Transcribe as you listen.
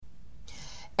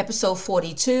Episode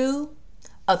 42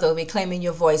 of the Reclaiming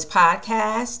Your Voice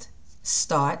podcast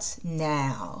starts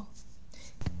now.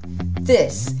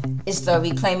 This is the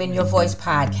Reclaiming Your Voice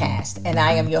podcast, and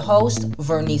I am your host,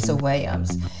 Vernisa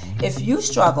Williams. If you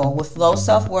struggle with low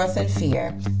self-worth and fear,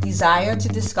 desire to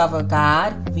discover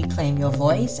God, reclaim your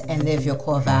voice, and live your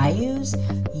core values,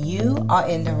 you are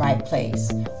in the right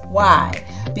place. Why?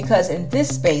 Because in this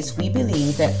space, we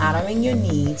believe that honoring your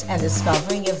needs and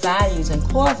discovering your values and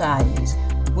core values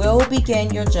will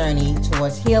begin your journey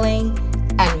towards healing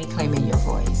and reclaiming your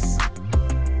voice.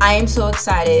 I am so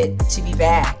excited to be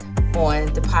back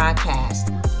on the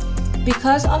podcast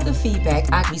because of the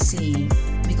feedback I received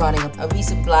regarding a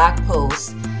recent blog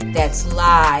post that's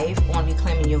live on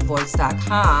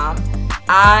reclaimingyourvoice.com.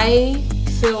 I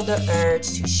feel the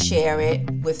urge to share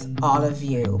it with all of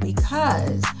you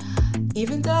because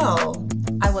even though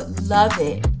I would love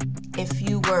it if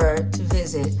you were to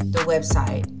visit the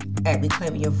website at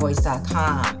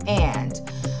reclaimingyourvoice.com and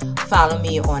follow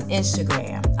me on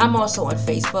Instagram. I'm also on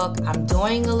Facebook. I'm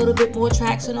doing a little bit more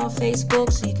traction on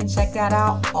Facebook, so you can check that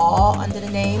out, all under the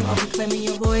name of Reclaiming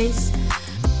Your Voice.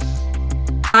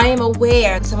 I am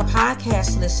aware some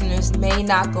podcast listeners may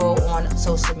not go on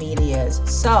social medias,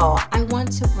 so I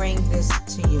want to bring this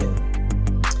to you.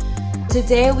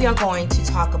 Today we are going to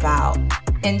talk about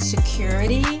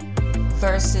insecurity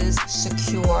versus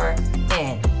secure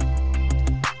in.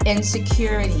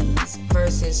 Insecurities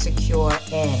versus secure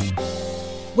in.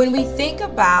 When we think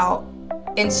about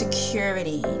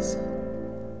insecurities,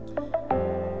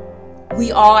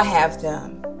 we all have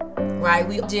them, right?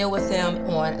 We deal with them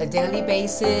on a daily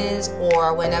basis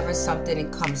or whenever something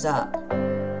comes up.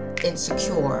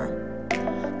 Insecure.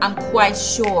 I'm quite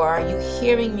sure you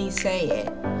hearing me say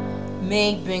it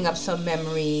may bring up some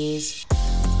memories,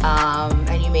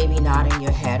 and you may be nodding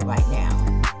your head right now.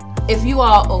 If you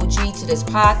are OG to this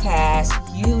podcast,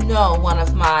 you know one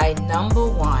of my number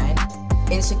one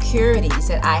insecurities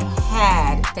that I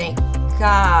had, thank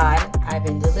God I've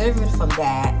been delivered from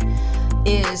that,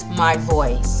 is my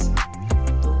voice.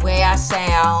 The way I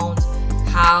sound,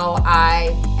 how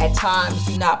I at times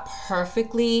do not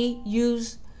perfectly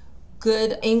use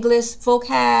good English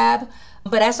vocab,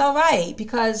 but that's all right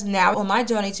because now on my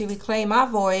journey to reclaim my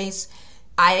voice,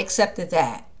 I accepted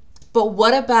that. But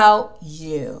what about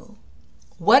you?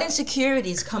 What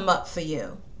insecurities come up for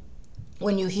you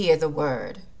when you hear the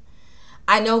word?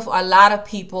 I know for a lot of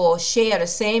people share the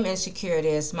same insecurity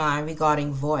as mine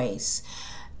regarding voice.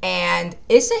 And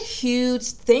it's a huge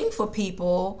thing for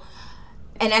people,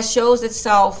 and that shows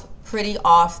itself pretty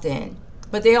often.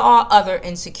 But there are other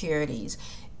insecurities.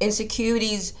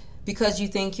 Insecurities because you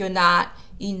think you're not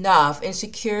enough.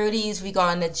 Insecurities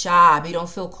regarding the job. You don't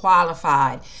feel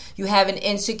qualified. You have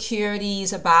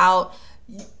insecurities about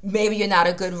maybe you're not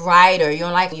a good writer. You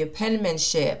don't like your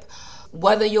penmanship.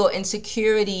 Whether your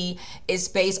insecurity is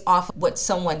based off of what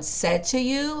someone said to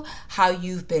you, how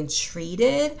you've been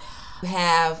treated, you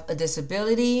have a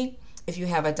disability, if you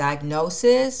have a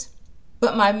diagnosis.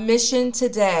 But my mission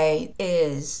today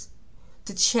is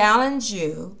to challenge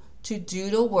you to do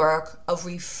the work of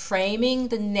reframing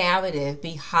the narrative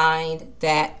behind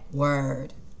that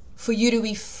word. For you to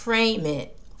reframe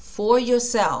it for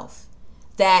yourself,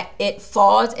 that it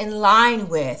falls in line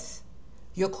with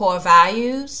your core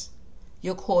values,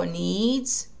 your core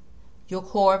needs, your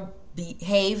core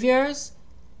behaviors,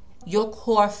 your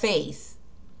core faith.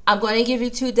 I'm going to give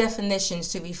you two definitions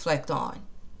to reflect on.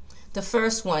 The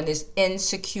first one is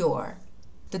insecure.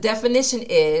 The definition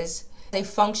is a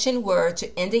function word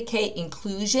to indicate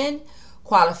inclusion,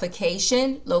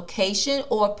 qualification, location,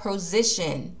 or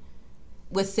position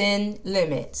within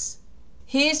limits.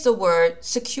 Here's the word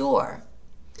secure.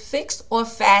 Fixed or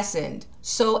fastened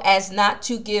so as not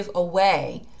to give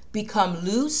away, become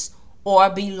loose, or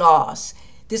be lost.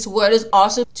 This word is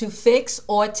also to fix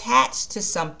or attach to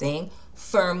something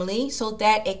firmly so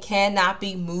that it cannot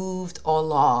be moved or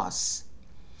lost.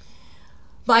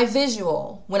 My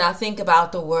visual, when I think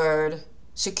about the word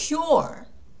secure,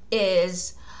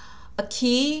 is a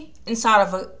key inside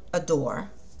of a door.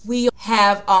 We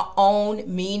have our own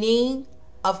meaning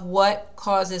of what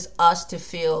causes us to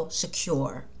feel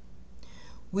secure.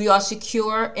 We are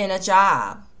secure in a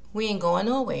job. We ain't going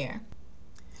nowhere.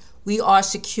 We are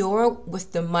secure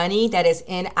with the money that is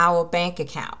in our bank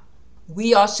account.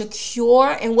 We are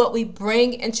secure in what we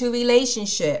bring into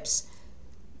relationships.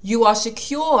 You are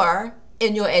secure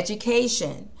in your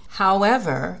education.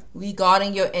 However,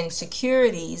 regarding your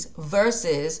insecurities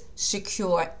versus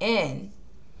secure in,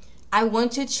 I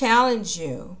want to challenge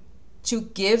you to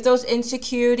give those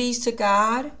insecurities to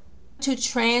God, to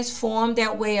transform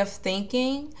that way of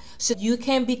thinking so you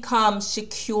can become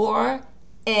secure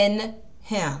in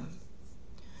Him.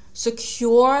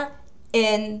 Secure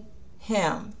in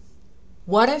Him.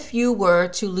 What if you were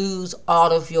to lose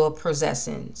all of your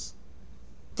possessions?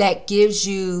 That gives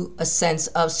you a sense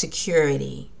of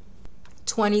security.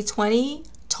 2020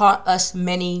 taught us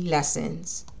many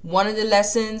lessons. One of the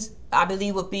lessons I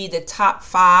believe would be the top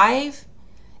 5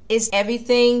 is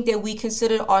everything that we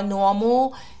considered our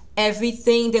normal,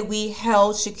 everything that we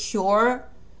held secure,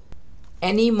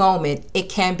 any moment it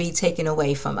can be taken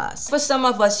away from us. For some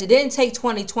of us, it didn't take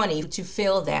 2020 to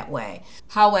feel that way.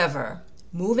 However,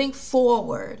 moving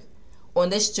forward on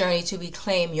this journey to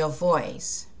reclaim your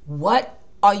voice, what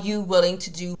are you willing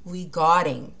to do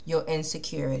regarding your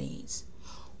insecurities?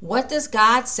 What does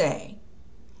God say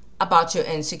about your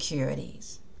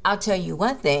insecurities? I'll tell you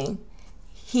one thing.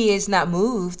 He is not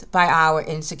moved by our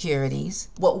insecurities.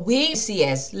 What we see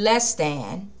as less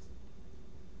than,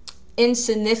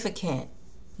 insignificant,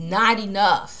 not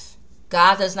enough,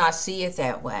 God does not see it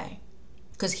that way,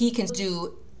 because He can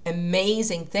do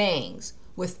amazing things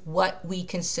with what we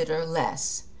consider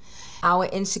less. Our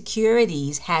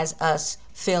insecurities has us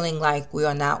feeling like we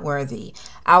are not worthy.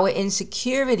 Our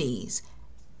insecurities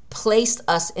placed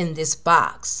us in this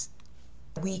box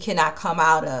we cannot come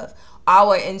out of.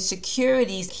 Our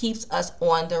insecurities keeps us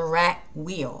on the rat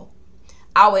wheel.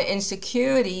 Our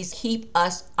insecurities keep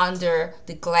us under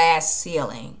the glass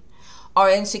ceiling.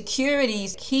 Our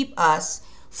insecurities keep us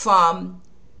from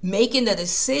making the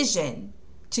decision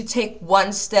to take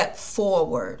one step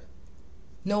forward.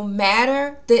 No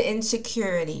matter the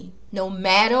insecurity, no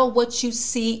matter what you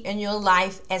see in your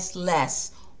life as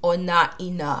less or not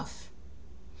enough,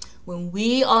 when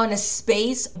we are in a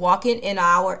space walking in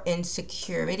our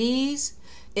insecurities,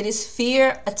 it is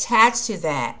fear attached to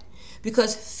that.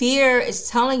 Because fear is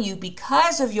telling you,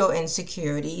 because of your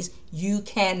insecurities, you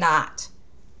cannot ...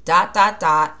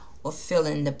 or fill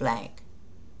in the blank.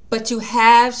 But to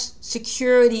have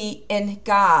security in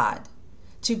God,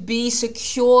 to be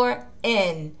secure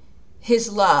in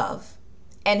His love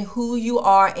and who you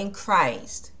are in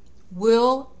Christ,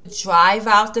 will drive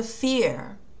out the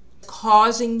fear,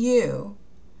 causing you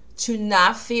to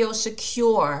not feel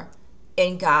secure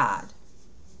in God.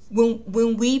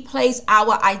 When we place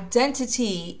our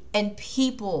identity in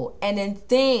people and in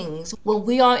things, when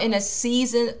we are in a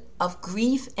season of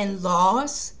grief and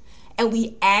loss, and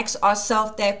we ask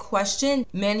ourselves that question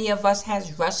many of us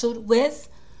has wrestled with,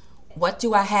 what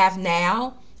do I have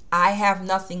now? I have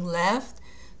nothing left.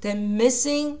 The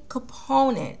missing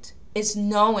component is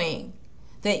knowing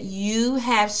that you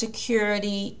have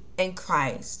security in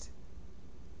Christ.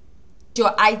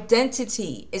 Your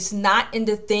identity is not in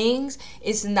the things,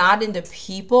 it's not in the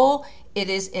people, it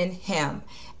is in Him.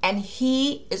 And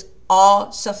He is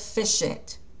all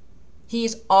sufficient. He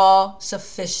is all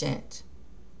sufficient.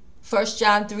 1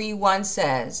 John 3:1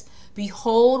 says,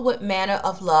 "Behold what manner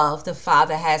of love the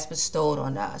Father has bestowed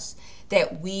on us,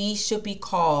 that we should be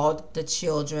called the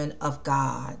children of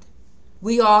God."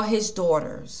 We are His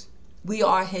daughters. We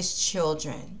are His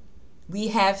children. We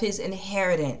have His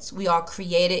inheritance. We are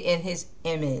created in His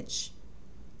image.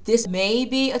 This may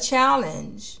be a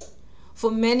challenge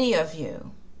for many of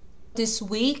you. This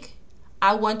week,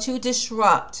 I want to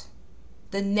disrupt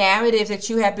the narrative that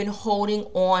you have been holding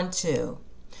on to.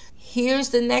 Here's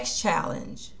the next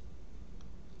challenge.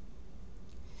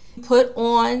 Put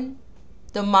on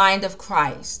the mind of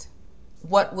Christ.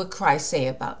 What would Christ say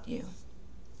about you?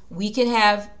 We can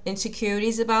have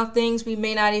insecurities about things, we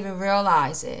may not even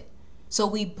realize it. So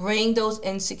we bring those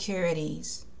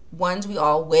insecurities, ones we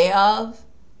are aware of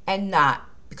and not.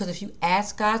 Because if you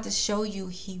ask God to show you,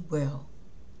 He will.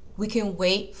 We can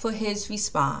wait for His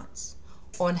response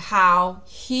on how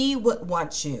He would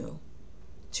want you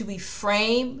to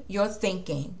reframe your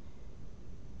thinking.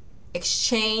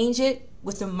 Exchange it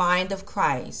with the mind of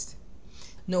Christ.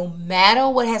 No matter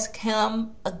what has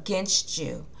come against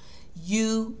you,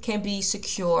 you can be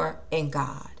secure in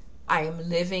God. I am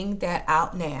living that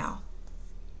out now.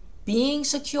 Being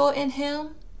secure in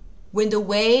Him, when the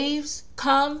waves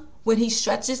come, when He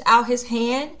stretches out His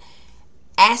hand,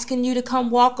 asking you to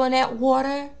come walk on that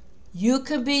water, you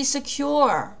can be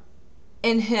secure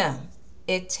in Him.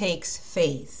 It takes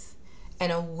faith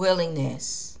and a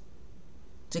willingness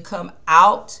to come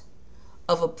out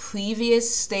of a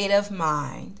previous state of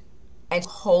mind and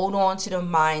hold on to the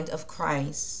mind of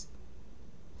Christ,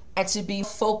 and to be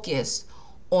focused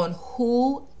on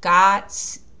who God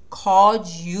called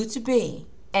you to be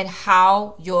and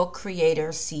how your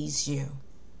Creator sees you.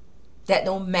 That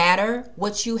no matter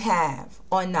what you have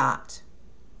or not,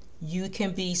 you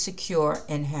can be secure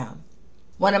in Him.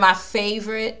 One of my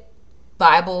favorite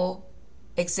Bible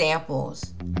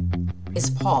examples is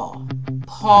Paul.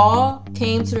 Paul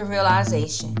came to the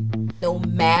realization, no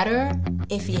matter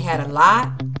if he had a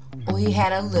lot or he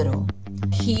had a little,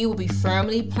 he will be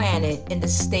firmly planted in the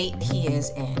state he is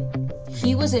in.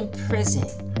 He was in prison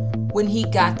when he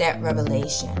got that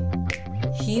revelation.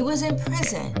 He was in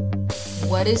prison.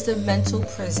 What is the mental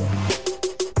prison?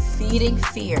 Feeding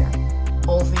fear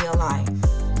over your life.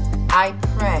 I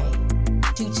pray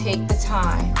to take the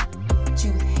time to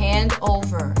hand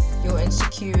over your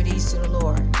insecurities to the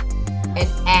Lord and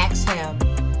ask Him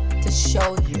to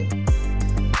show you,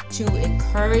 to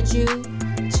encourage you,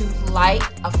 to light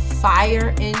a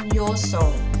fire in your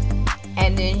soul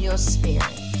and in your spirit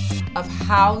of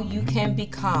how you can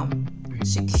become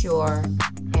secure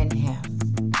in Him.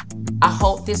 I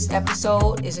hope this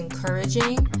episode is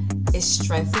encouraging, is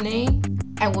strengthening,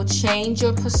 and will change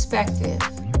your perspective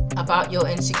about your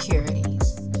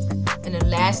insecurities. And the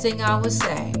last thing I would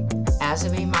say, as a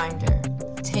reminder,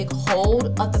 take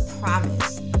hold of the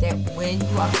promise that when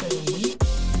you are feeling weak,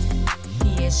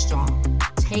 He is strong.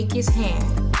 Take His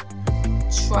hand.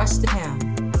 Trust Him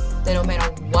that no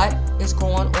matter what is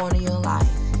going on in your life,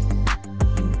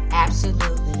 you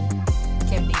absolutely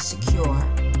can be secure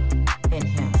in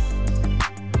Him.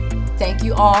 Thank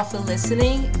you all for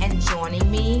listening and joining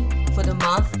me for the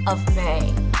month of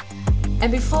May.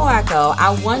 And before I go,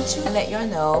 I want to let y'all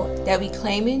know that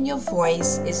Reclaiming Your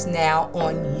Voice is now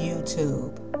on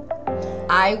YouTube.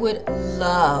 I would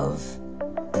love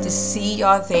to see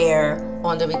y'all there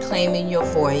on the Reclaiming Your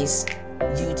Voice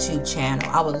YouTube channel.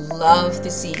 I would love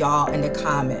to see y'all in the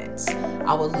comments.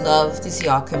 I would love to see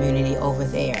our community over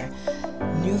there.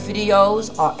 New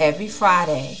videos are every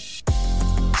Friday,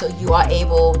 so you are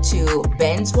able to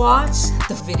binge watch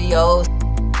the videos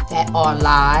that are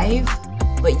live.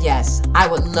 But yes, I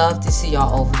would love to see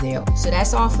y'all over there. So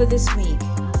that's all for this week.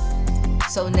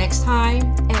 So next time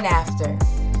and after,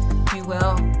 be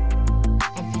well,